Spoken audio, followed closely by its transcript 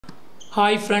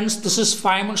Hi friends, this is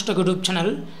 5 Months Tech YouTube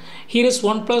channel. Here is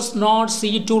Oneplus Nord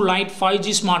CE2 Lite 5G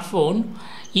smartphone.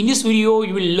 In this video,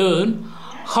 you will learn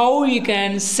how you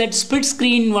can set split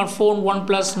screen in your phone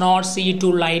Oneplus Nord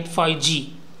CE2 Lite 5G.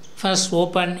 First,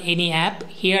 open any app.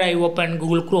 Here I open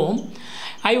Google Chrome.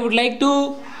 I would like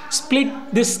to split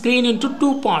this screen into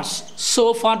two parts.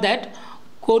 So for that,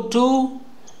 go to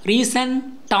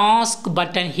Recent Task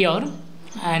button here,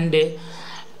 and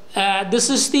this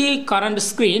is the current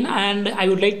screen, and I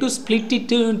would like to split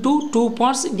it into two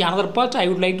parts. In the other part, I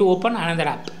would like to open another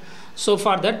app. So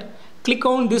for that, click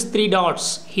on these three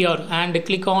dots here and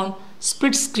click on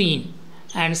split screen,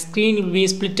 and screen will be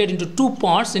splitted into two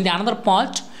parts. In the another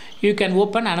part, you can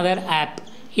open another app.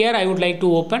 Here I would like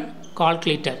to open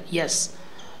calculator. Yes,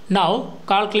 now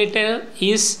calculator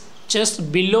is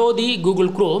just below the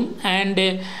Google Chrome, and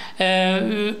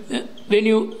when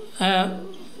you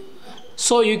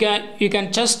so you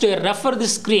can just refer the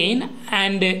screen,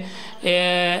 and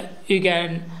you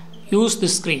can use the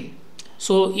screen.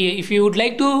 So if you would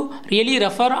like to really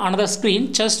refer another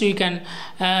screen, just you can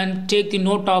take the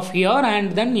note of here,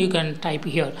 and then you can type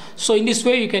here. So in this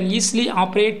way you can easily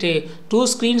operate two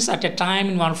screens at a time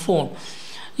in one phone.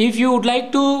 If you would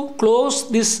like to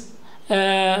close this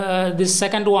this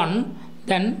second one,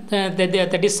 then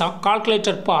that is a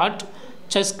calculator part,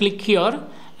 just click here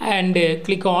and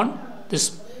click on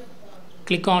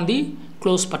the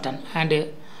close button, and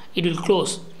it will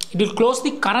close. It will close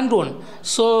the current one.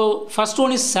 So first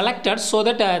one is selected, so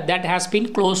that that has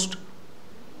been closed.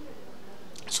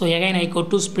 So again I go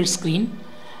to split screen,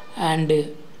 and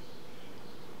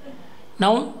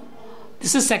now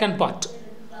this is second part.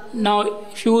 Now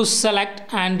if you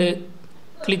select and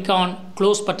click on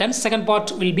close button, second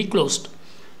part will be closed.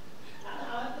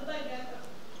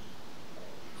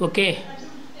 Okay.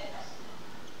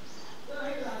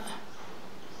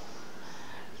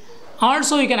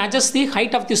 Also you can adjust the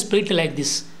height of the split like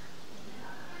this,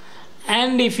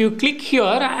 and if you click here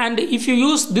and if you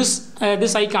use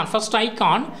this icon, first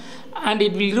icon, and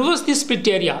it will reverse the split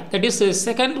area. That is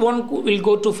second one will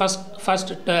go to first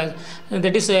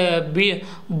that is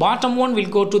bottom one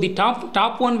will go to the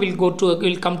top one will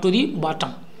come to the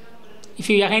bottom.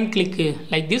 If you again click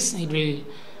like this, it will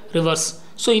reverse.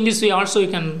 So in this way also you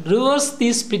can reverse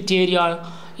the split area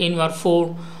in your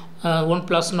phone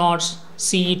Oneplus Nord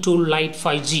CE2 Lite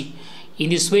 5G. In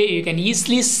this way you can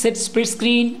easily set split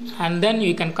screen, and then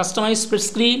you can customize split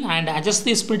screen and adjust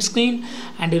the split screen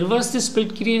and reverse the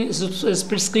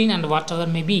split screen and whatever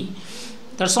may be.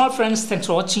 That's all friends. Thanks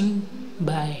for watching.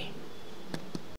 Bye.